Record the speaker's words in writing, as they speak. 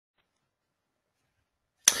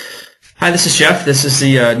Hi, this is Jeff. This is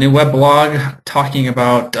the new web blog talking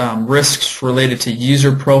about risks related to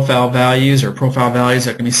user profile values or profile values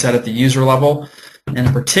that can be set at the user level. And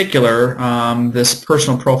in particular, this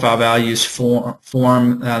personal profile values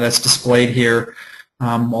form that's displayed here.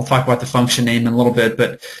 We'll talk about the function name in a little bit,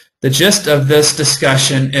 but the gist of this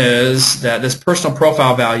discussion is that this personal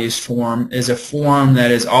profile values form is a form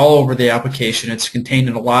that is all over the application. It's contained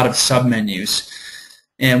in a lot of submenus.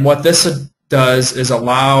 And what this does is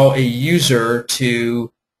allow a user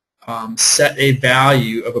to set a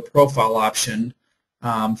value of a profile option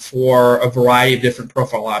for a variety of different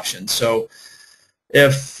profile options. So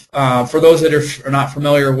if for those that are not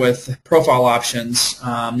familiar with profile options,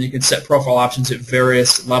 you can set profile options at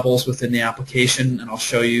various levels within the application, and I'll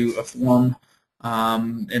show you a form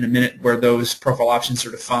in a minute where those profile options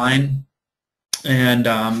are defined. And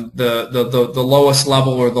the lowest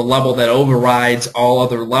level, or the level that overrides all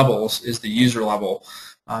other levels, is the user level.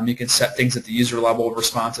 You can set things at the user level of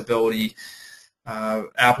responsibility,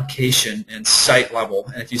 application, and site level.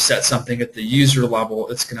 And if you set something at the user level,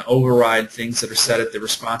 it's going to override things that are set at the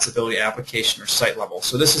responsibility, application, or site level.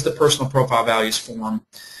 So this is the personal profile values form.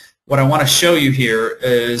 What I want to show you here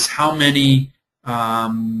is how many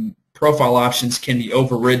profile options can be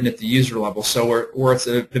overridden at the user level. So where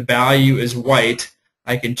the value is white,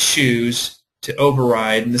 I can choose to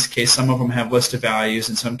override. In this case, some of them have list of values.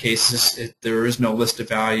 In some cases, there is no list of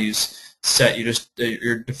values set.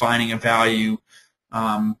 You're defining a value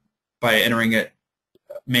by entering it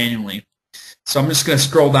manually. So I'm just going to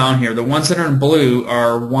scroll down here. The ones that are in blue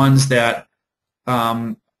are ones that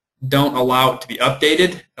don't allow it to be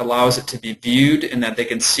updated, allows it to be viewed, and that they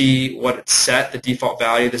can see what it's set, the default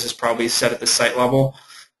value. This is probably set at the site level,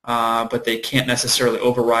 but they can't necessarily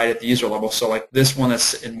override at the user level. So like this one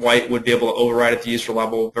that's in white would be able to override at the user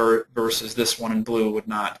level versus this one in blue would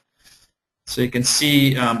not. So you can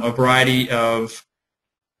see a variety of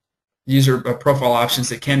user profile options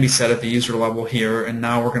that can be set at the user level here, and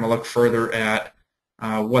now we're going to look further at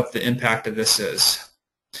what the impact of this is.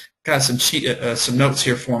 Got some notes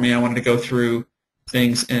here for me. I wanted to go through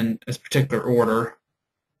things in a particular order.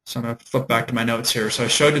 So I'm going to flip back to my notes here. So I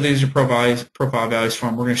showed you the user profile values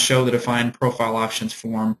form. We're going to show the defined profile options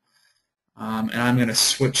form. And I'm going to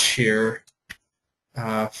switch here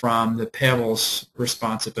from the payables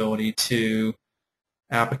responsibility to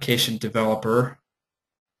application developer.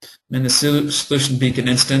 I'm in the Solution Beacon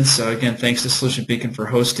instance. Again, thanks to Solution Beacon for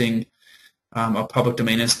hosting a public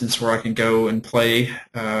domain instance where I can go and play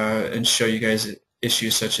and show you guys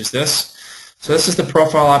issues such as this. So this is the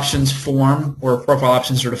profile options form where profile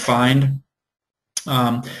options are defined.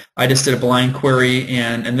 I just did a blind query,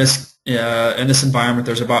 and in this environment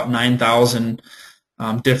there's about 9,000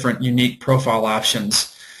 different unique profile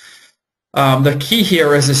options. The key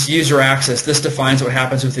here is this user access. This defines what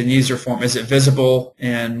happens within the user form. Is it visible,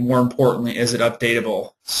 and more importantly, is it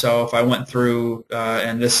updatable? So if I went through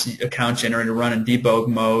and this account generator run in debug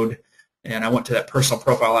mode, and I went to that personal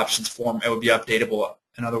profile options form, it would be updatable.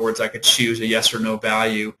 In other words, I could choose a yes or no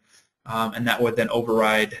value, and that would then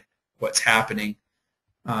override what's happening.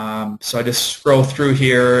 So I just scroll through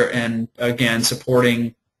here, and again,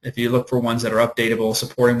 supporting, if you look for ones that are updatable,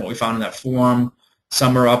 supporting what we found in that form.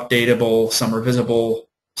 Some are updatable, some are visible,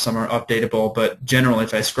 some are updatable, but generally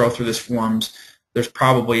if I scroll through this forms, there's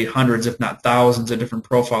probably hundreds, if not thousands, of different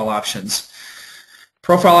profile options.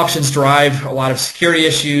 Profile options drive a lot of security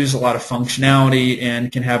issues, a lot of functionality,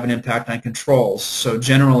 and can have an impact on controls. So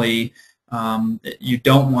generally, you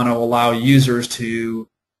don't want to allow users to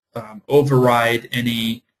override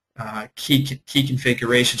any key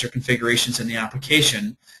configurations or configurations in the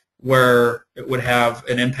application where it would have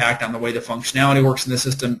an impact on the way the functionality works in the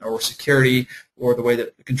system, or security, or the way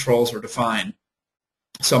that the controls are defined.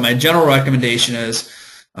 So my general recommendation is,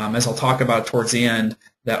 as I'll talk about towards the end,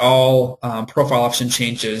 that all profile option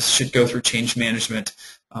changes should go through change management,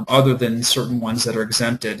 other than certain ones that are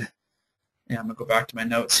exempted. And I'm going to go back to my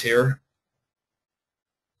notes here.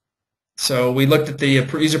 So we looked at the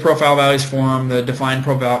user profile values form, the defined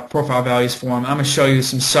profile values form. I'm going to show you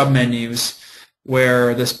some submenus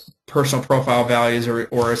where this personal profile values,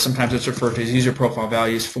 or sometimes it's referred to as user profile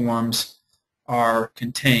values forms, are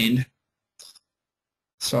contained.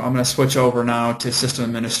 So I'm going to switch over now to System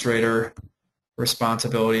Administrator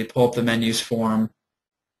responsibility, pull up the menus form.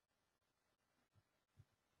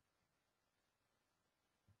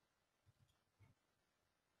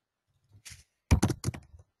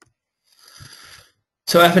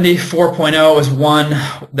 So F&D 4.0 is one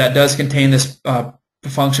that does contain this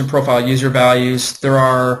function profile user values. There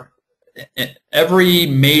are, every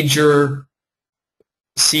major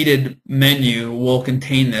seated menu will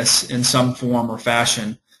contain this in some form or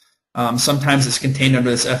fashion. Sometimes it's contained under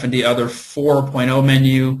this F&D Other 4.0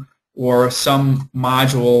 menu, or some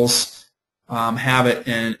modules have it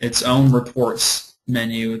in its own reports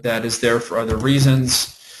menu that is there for other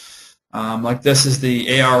reasons. Like this is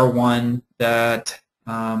the AR one that,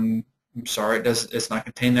 I'm sorry, it's not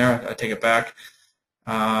contained there. I take it back.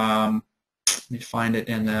 Let me find it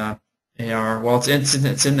in the AR. Well,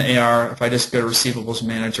 it's in the AR. If I just go to Receivables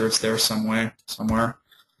Manager, it's there somewhere.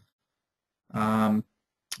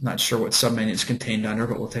 Not sure what submenu it's contained under,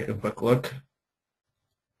 but we'll take a quick look.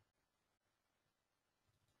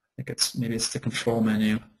 I think maybe it's the control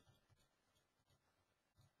menu.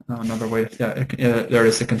 Another way to, there it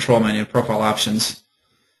is, the control menu, profile options.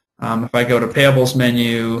 If I go to payables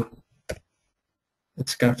menu,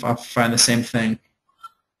 it's going to find the same thing.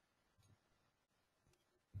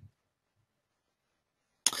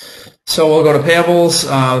 So we'll go to payables,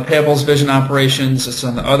 payables vision operations. It's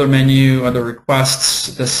on the other menu, other requests.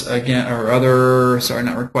 This again, or other, sorry,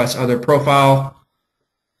 not requests, other profile.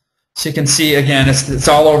 So you can see again, it's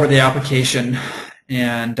all over the application,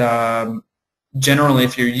 and generally,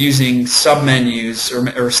 if you're using submenus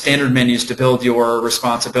or standard menus to build your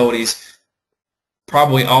responsibilities,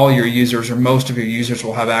 probably all your users or most of your users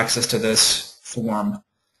will have access to this form.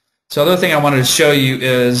 So the other thing I wanted to show you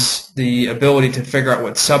is the ability to figure out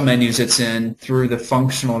what submenus it's in through the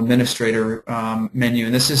Functional Administrator menu.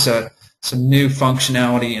 And this is some new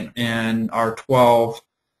functionality in R12.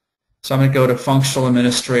 So I'm going to go to Functional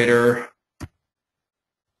Administrator.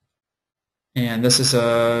 And this is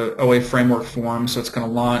a OA framework form, so it's going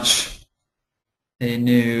to launch a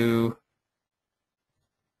new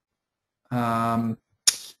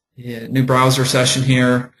new browser session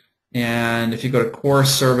here. And if you go to Core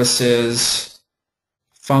Services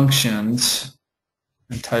Functions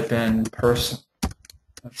and type in let's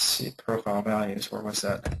see, profile values, where was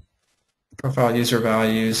that? Profile user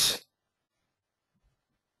values.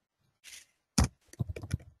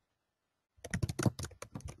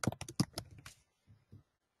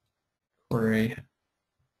 Query.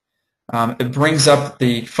 It brings up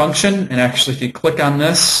the function, and actually if you click on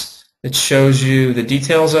this, it shows you the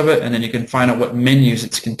details of it, and then you can find out what menus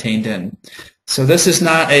it's contained in. So this is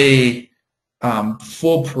not a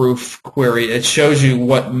foolproof query. It shows you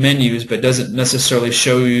what menus, but doesn't necessarily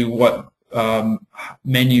show you what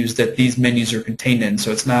menus that these menus are contained in.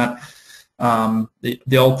 So it's not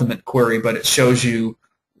the ultimate query, but it shows you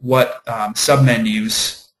what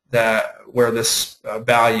submenus where this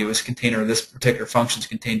value is contained, or this particular function is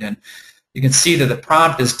contained in. You can see that the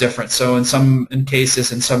prompt is different. So in some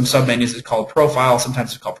cases, in some submenus, it's called profile.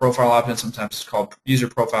 Sometimes it's called profile options. Sometimes it's called user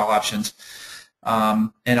profile options.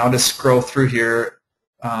 And I'll just scroll through here,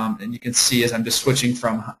 and you can see as I'm just switching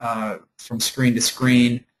from screen to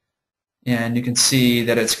screen, and you can see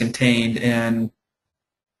that it's contained in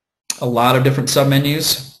a lot of different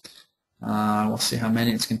submenus. We'll see how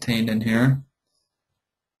many it's contained in here.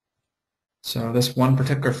 So this one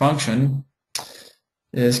particular function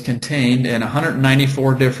is contained in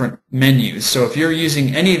 194 different menus. So if you're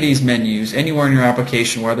using any of these menus anywhere in your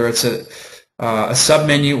application, whether it's a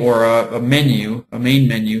submenu or a main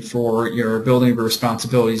menu for your building of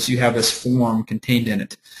responsibilities, you have this form contained in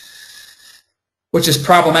it, which is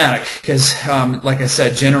problematic because, like I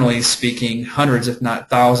said, generally speaking, hundreds if not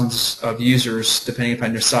thousands of users, depending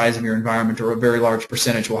upon the size of your environment, or a very large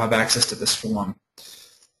percentage, will have access to this form.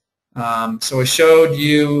 So I showed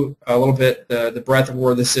you a little bit the breadth of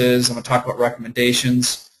where this is. I'm going to talk about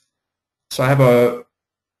recommendations. So I have a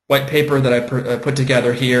white paper that I put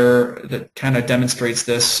together here that kind of demonstrates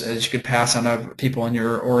this, as you could pass on to people in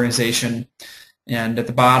your organization. And at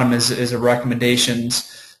the bottom is a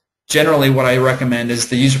recommendations. Generally, what I recommend is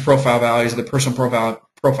the user profile values, the personal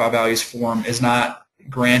profile values form is not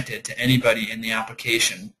granted to anybody in the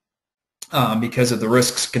application because of the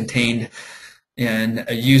risks contained in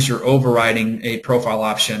a user overriding a profile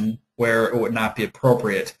option where it would not be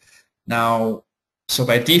appropriate. Now, so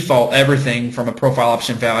by default, everything from a profile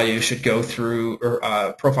option value should go through,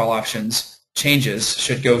 or profile options changes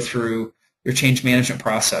should go through your change management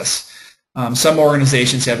process. Some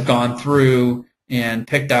organizations have gone through and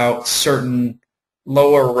picked out certain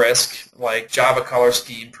lower risk, like Java color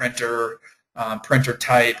scheme, printer, printer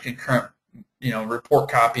type, concurrent, report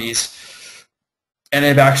copies, and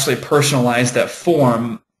they've actually personalized that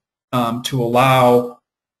form to allow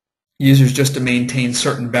users just to maintain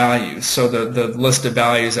certain values. So the list of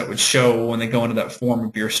values that would show when they go into that form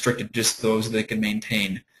would be restricted to just those they can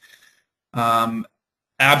maintain.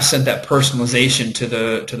 Absent that personalization to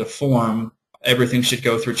the form, everything should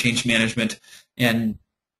go through change management, and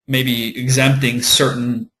maybe exempting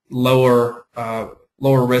certain lower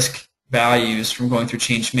risk values from going through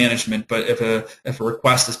change management, but if a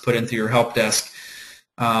request is put in through your help desk,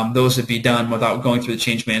 those would be done without going through the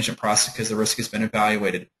change management process because the risk has been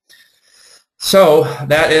evaluated. So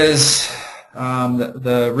that is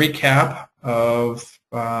the recap of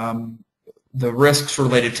the risks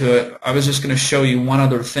related to it. I was just going to show you one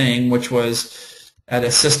other thing, which was at a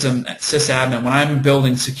sysadmin. When I'm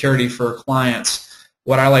building security for clients,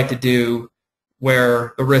 what I like to do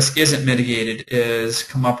where the risk isn't mitigated is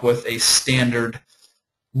come up with a standard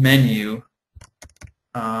menu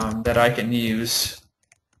that I can use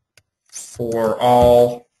for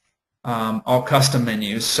all custom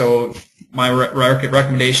menus. So my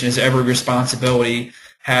recommendation is every responsibility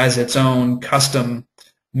has its own custom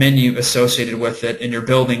menu associated with it, and you're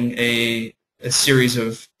building a series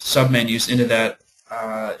of submenus into that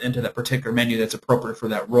particular menu that's appropriate for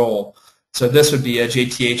that role. So this would be a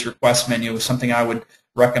JTH request menu, something I would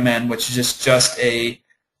recommend, which is just a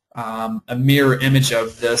mirror image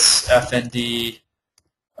of this FND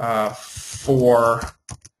 4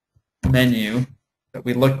 menu that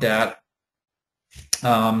we looked at.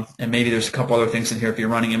 And maybe there's a couple other things in here if you're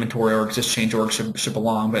running inventory orgs, just change orgs should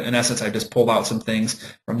belong. But in essence, I just pulled out some things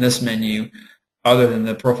from this menu other than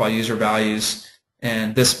the profile user values.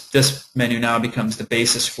 And this menu now becomes the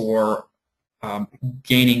basis for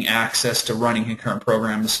gaining access to running concurrent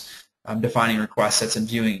programs, defining request sets, and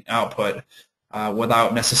viewing output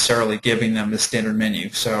without necessarily giving them the standard menu.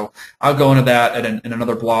 So I'll go into that in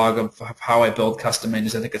another blog of how I build custom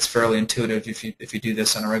menus. I think it's fairly intuitive if you do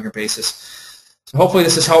this on a regular basis. So hopefully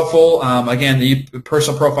this is helpful. Again, the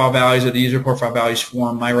personal profile values or the user profile values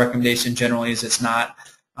form, my recommendation generally is it's not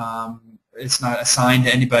assigned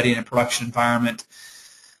to anybody in a production environment,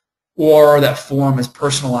 or that form is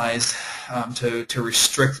personalized to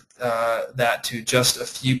restrict that to just a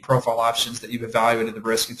few profile options that you've evaluated the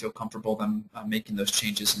risk and feel comfortable them making those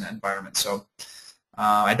changes in that environment. So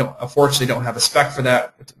I unfortunately don't have a spec for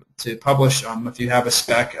that to publish. If you have a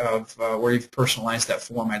spec of where you've personalized that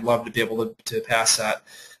form, I'd love to be able to pass that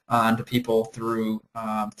on to people through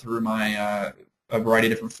my a variety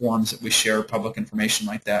of different forums that we share public information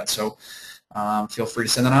like that. So feel free to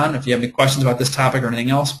send that on. If you have any questions about this topic or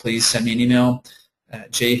anything else, please send me an email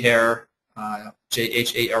at jhare,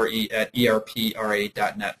 JHARE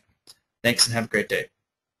 @ERPRA.net. Thanks and have a great day.